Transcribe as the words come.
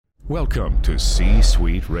Welcome to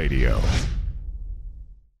C-Suite Radio.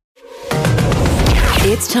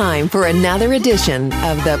 It's time for another edition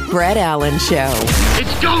of The Brett Allen Show.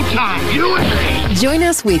 It's go time, you and me! Join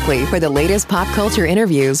us weekly for the latest pop culture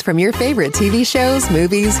interviews from your favorite TV shows,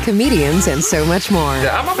 movies, comedians, and so much more.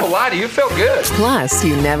 I'm not gonna lie to you, felt good. Plus,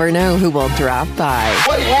 you never know who will drop by.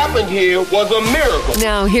 What happened here was a miracle.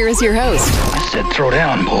 Now, here is your host, I said throw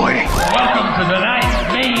down, boy. Welcome to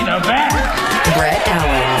tonight's main event. Brett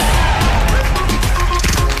Allen.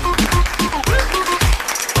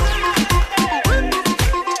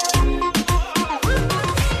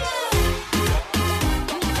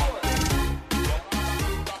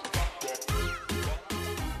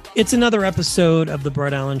 It's another episode of The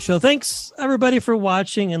Brett Allen Show. Thanks, everybody, for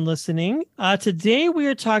watching and listening. Today, we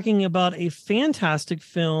are talking about a fantastic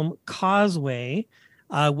film, Causeway,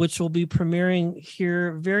 which will be premiering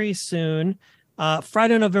here very soon,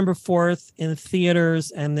 Friday, November 4th in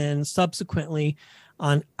theaters, and then subsequently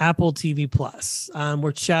on Apple TV+.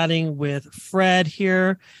 We're chatting with Fred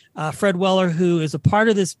here, Fred Weller, who is a part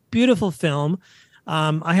of this beautiful film.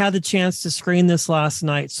 I had the chance to screen this last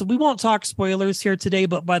night, so we won't talk spoilers here today,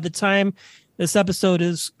 but by the time this episode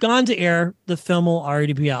is gone to air, the film will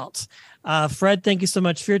already be out. Fred, thank you so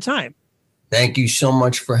much for your time. Thank you so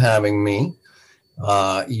much for having me.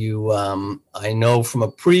 I know from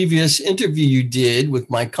a previous interview you did with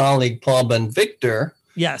my colleague, Paul Ben-Victor.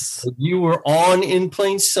 Yes. You were on In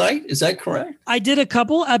Plain Sight. Is that correct? I did a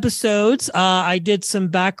couple episodes. I did some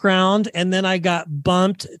background, and then I got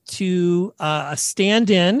bumped to a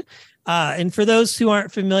stand-in. And for those who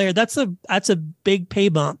aren't familiar, that's a big pay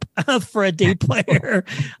bump for a day player.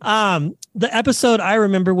 The episode I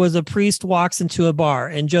remember was a priest walks into a bar,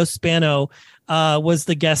 and Joe Spano was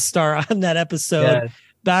the guest star on that episode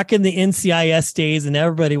back in the NCIS days, and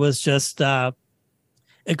everybody was just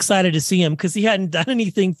excited to see him because he hadn't done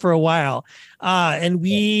anything for a while. And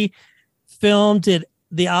we filmed at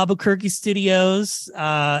the Albuquerque studios.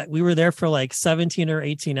 We were there for like 17 or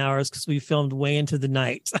 18 hours because we filmed way into the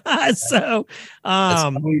night. So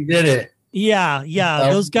we did it. Yeah.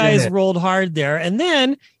 Those guys rolled hard there. And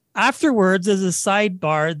then afterwards, as a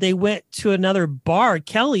sidebar, they went to another bar,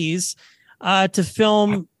 Kelly's, to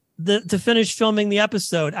film to finish filming the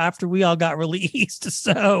episode after we all got released.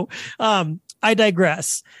 So I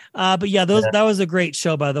digress. But yeah, that was a great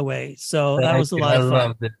show, by the way. So that was a lot of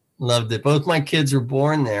fun. Loved it. Both my kids were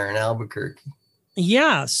born there in Albuquerque.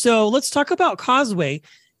 Yeah. So let's talk about Causeway.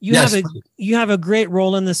 You have a great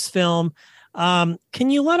role in this film. Can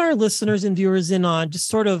you let our listeners and viewers in on just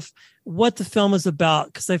sort of what the film is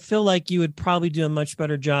about? Because I feel like you would probably do a much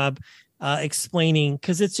better job explaining,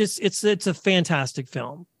 because it's a fantastic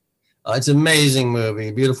film. It's an amazing movie,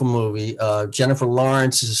 beautiful movie. Jennifer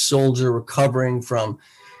Lawrence is a soldier recovering from,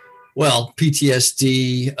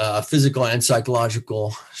 PTSD, physical and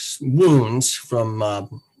psychological wounds from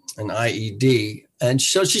an IED. And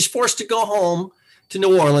so she's forced to go home to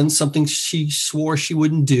New Orleans, something she swore she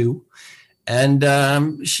wouldn't do.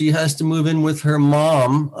 And she has to move in with her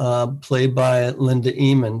mom, played by Linda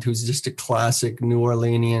Emond, who's just a classic New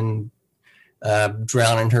Orleanian,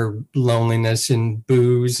 drowning her loneliness in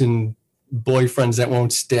booze and boyfriends that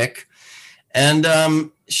won't stick. And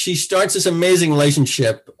she starts this amazing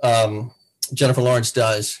relationship, Jennifer Lawrence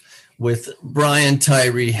does, with Brian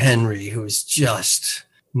Tyree Henry, who's just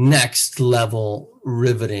next level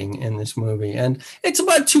riveting in this movie. And it's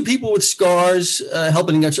about two people with scars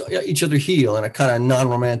helping each other heal in a kind of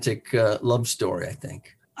non-romantic love story, I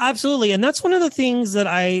think. Absolutely. And that's one of the things that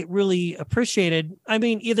I really appreciated. I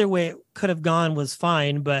mean, either way it could have gone was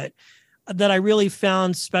fine, but that I really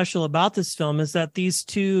found special about this film is that these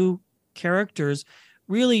two characters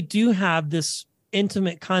really do have this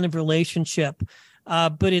intimate kind of relationship,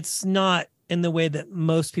 but it's not in the way that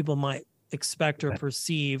most people might expect or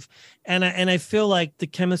perceive. And I feel like the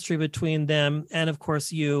chemistry between them and, of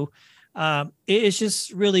course, you, it is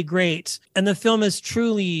just really great. And the film is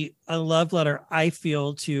truly a love letter, I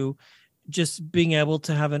feel, to just being able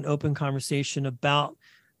to have an open conversation about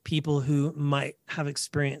people who might have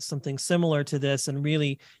experienced something similar to this, and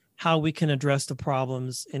really how we can address the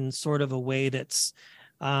problems in sort of a way that's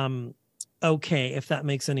okay, if that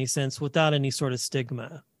makes any sense, without any sort of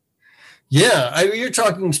stigma. Yeah, you're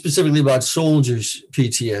talking specifically about soldiers'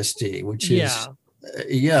 PTSD, which is,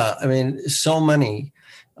 I mean, so many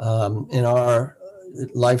in our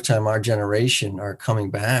lifetime, our generation, are coming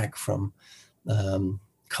back from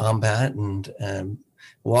combat and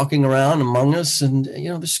walking around among us, and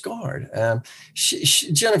they're scarred.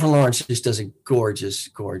 Jennifer Lawrence just does a gorgeous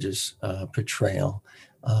portrayal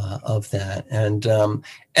of that. And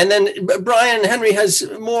then Brian Henry has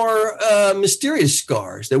more mysterious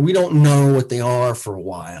scars that we don't know what they are for a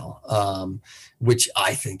while, which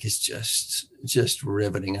I think is just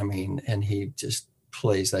riveting. I mean, and he just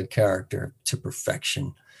plays that character to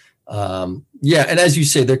perfection. And as you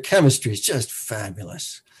say, their chemistry is just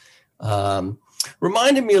fabulous.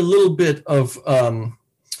 Reminded me a little bit of some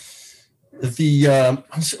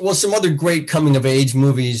other great coming of age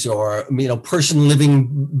movies, or person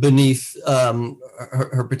living beneath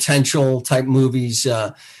her potential type movies,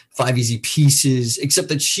 Five Easy Pieces, except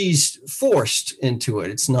that she's forced into it.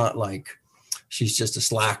 It's not like she's just a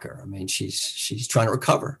slacker. I mean, she's trying to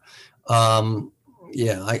recover.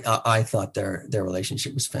 I thought their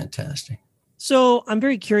relationship was fantastic. So I'm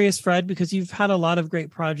very curious, Fred, because you've had a lot of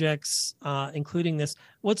great projects, including this.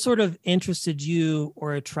 What sort of interested you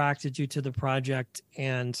or attracted you to the project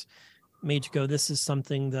and made you go, this is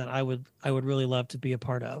something that I would really love to be a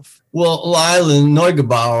part of? Well, Lila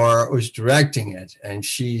Neugebauer was directing it, and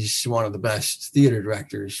she's one of the best theater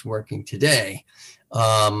directors working today.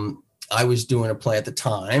 I was doing a play at the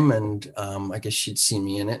time, and I guess she'd seen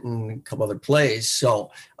me in it and a couple other plays.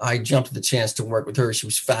 So I jumped at the chance to work with her. She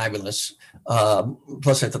was fabulous.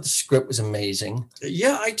 Plus, I thought the script was amazing.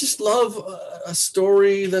 Yeah, I just love a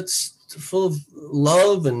story that's full of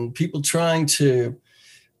love and people trying to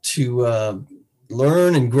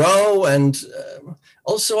learn and grow. And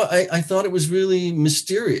also, I thought it was really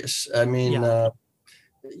mysterious. I mean,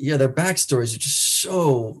 their backstories are just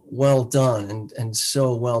so well done and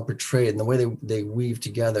so well portrayed, and the way they weave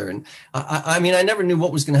together. And I mean, I never knew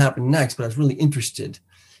what was going to happen next, but I was really interested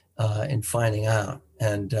in finding out.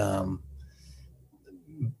 And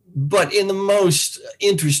but in the most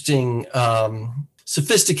interesting,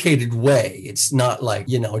 sophisticated way. It's not like,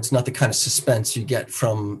 it's not the kind of suspense you get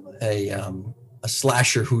from a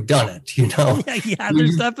slasher whodunit,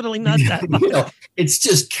 There's definitely not that. It's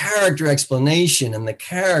just character explanation, and the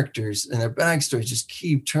characters and their backstories just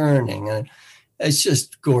keep turning, and it's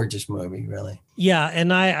just gorgeous movie, really. Yeah,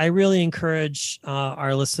 and I really encourage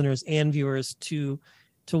our listeners and viewers to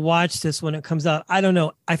watch this when it comes out. I don't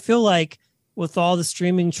know. I feel like with all the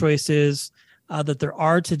streaming choices that there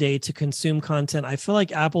are today to consume content, I feel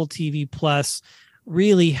like Apple TV Plus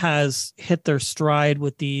really has hit their stride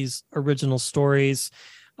with these original stories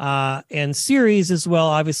and series as well.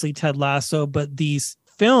 Obviously, Ted Lasso, but these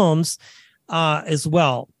films as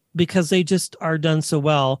well, because they just are done so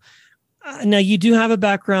well. Now, you do have a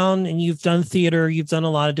background and you've done theater. You've done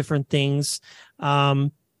a lot of different things.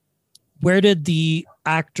 Where did the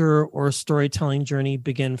actor or storytelling journey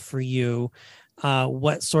begin for you?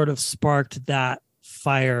 What sort of sparked that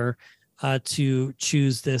fire to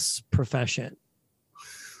choose this profession?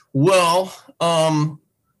 Well,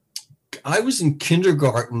 I was in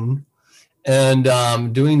kindergarten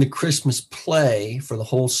and doing the Christmas play for the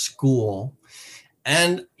whole school.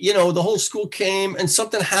 And, the whole school came, and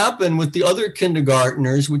something happened with the other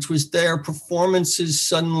kindergartners, which was their performances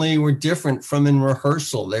suddenly were different from in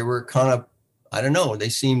rehearsal. They were kind of, I don't know, they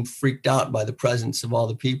seemed freaked out by the presence of all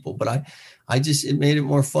the people, but it made it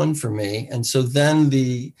more fun for me. And so then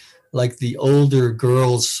the older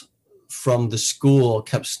girls from the school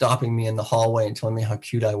kept stopping me in the hallway and telling me how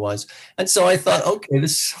cute I was. And so I thought, okay,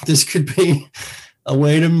 this could be a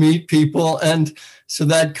way to meet people. And so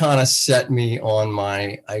that kind of set me on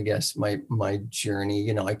my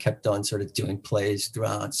journey. I kept on sort of doing plays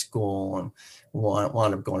throughout school and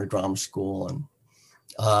wound up going to drama school and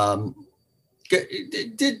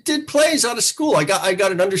did plays out of school. I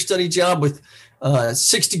got an understudy job with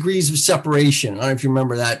 6 Degrees of Separation. I don't know if you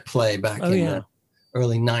remember that play back in the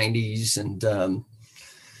early 90s, and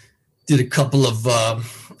did a couple of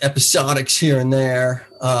episodics here and there.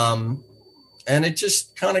 And it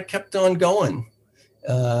just kind of kept on going.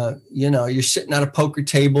 You're sitting at a poker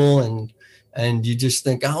table and you just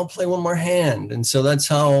think, I'll play one more hand. And so that's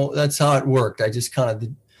how it worked. I just kind of,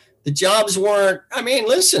 the jobs weren't,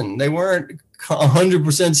 they weren't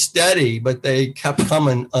 100% steady, but they kept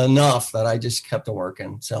coming enough that I just kept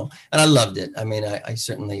working. So, and I loved it. I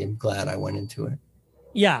certainly am glad I went into it.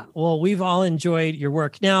 Yeah. Well, we've all enjoyed your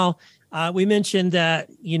work. Now, we mentioned that,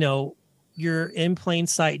 your in plain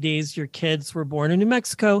sight days, your kids were born in New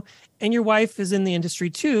Mexico and your wife is in the industry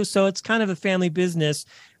too. So it's kind of a family business.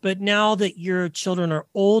 But now that your children are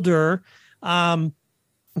older, do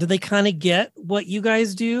they kind of get what you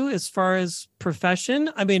guys do as far as profession?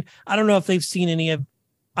 I don't know if they've seen any of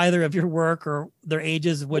either of your work or their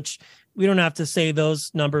ages, which we don't have to say those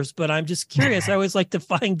numbers, but I'm just curious. I always like to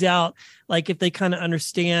find out, if they kind of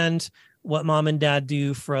understand what mom and dad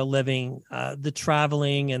do for a living, the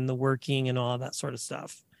traveling and the working and all that sort of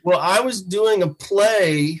stuff. Well, I was doing a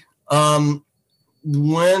play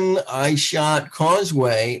when I shot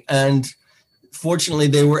Causeway, and fortunately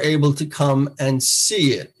they were able to come and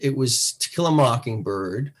see it. It was To Kill a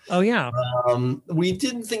Mockingbird. Oh, yeah. We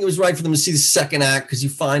didn't think it was right for them to see the second act because you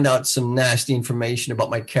find out some nasty information about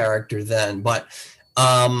my character then. But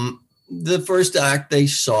the first act they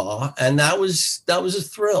saw, and that was a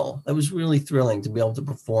thrill. That was really thrilling to be able to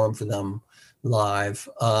perform for them live.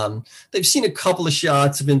 They've seen a couple of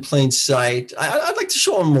shots of In Plain Sight. I'd like to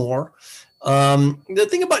show them more. The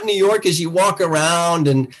thing about New York is you walk around,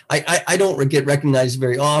 and I don't get recognized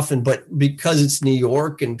very often, but because it's New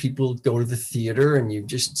York and people go to the theater and you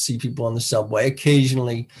just see people on the subway,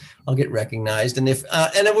 occasionally I'll get recognized. And if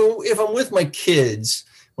I'm with my kids,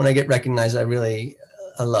 when I get recognized, I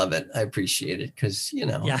love it. I appreciate it because,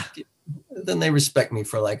 then they respect me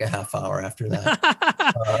for like a half hour after that.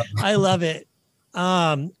 I love it.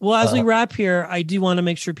 Well, as we wrap here, I do want to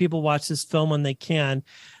make sure people watch this film when they can,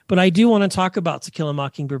 but I do want to talk about To Kill a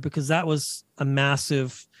Mockingbird because that was a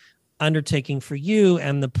massive undertaking for you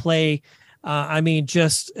and the play.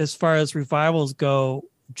 Just as far as revivals go,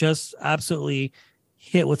 just absolutely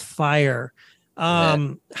hit with fire.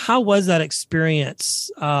 How was that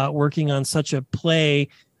experience working on such a play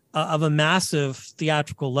of a massive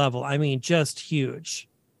theatrical level? I mean, just huge.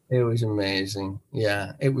 It was amazing.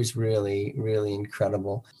 Yeah, it was really, really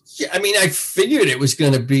incredible. Yeah, I mean, I figured it was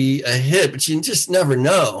going to be a hit, but you just never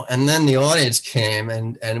know. And then the audience came,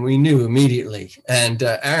 and we knew immediately. And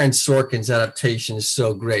Aaron Sorkin's adaptation is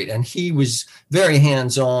so great. And he was very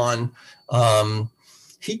hands-on.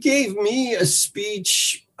 He gave me a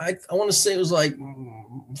speech, I want to say it was like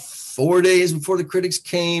 4 days before the critics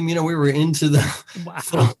came. We were into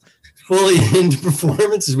the fully into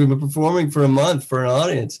performances. We've been performing for a month for an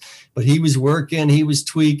audience, but he was working, he was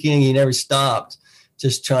tweaking, he never stopped,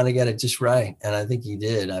 just trying to get it just right. And I think he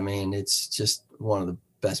did. I mean, it's just one of the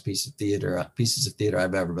best pieces of theater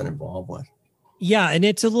I've ever been involved with. Yeah. And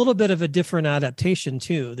it's a little bit of a different adaptation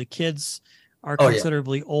too. The kids are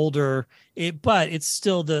considerably older, but it's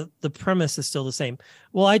still the premise is still the same.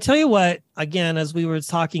 Well, I tell you what, again, as we were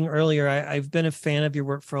talking earlier, I've been a fan of your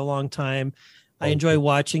work for a long time. I enjoy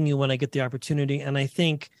watching you when I get the opportunity. And I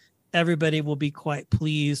think everybody will be quite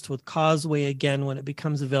pleased with Causeway again when it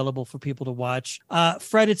becomes available for people to watch.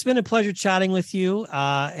 Fred, it's been a pleasure chatting with you.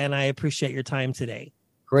 And I appreciate your time today.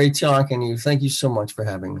 Great talking to you. Thank you so much for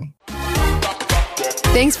having me.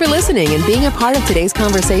 Thanks for listening and being a part of today's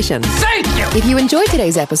conversation. Thank you. If you enjoyed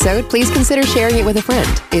today's episode, please consider sharing it with a friend.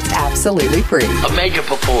 It's absolutely free. Of major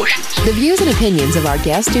proportions. The views and opinions of our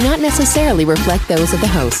guests do not necessarily reflect those of the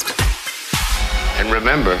host. And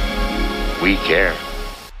remember, we care.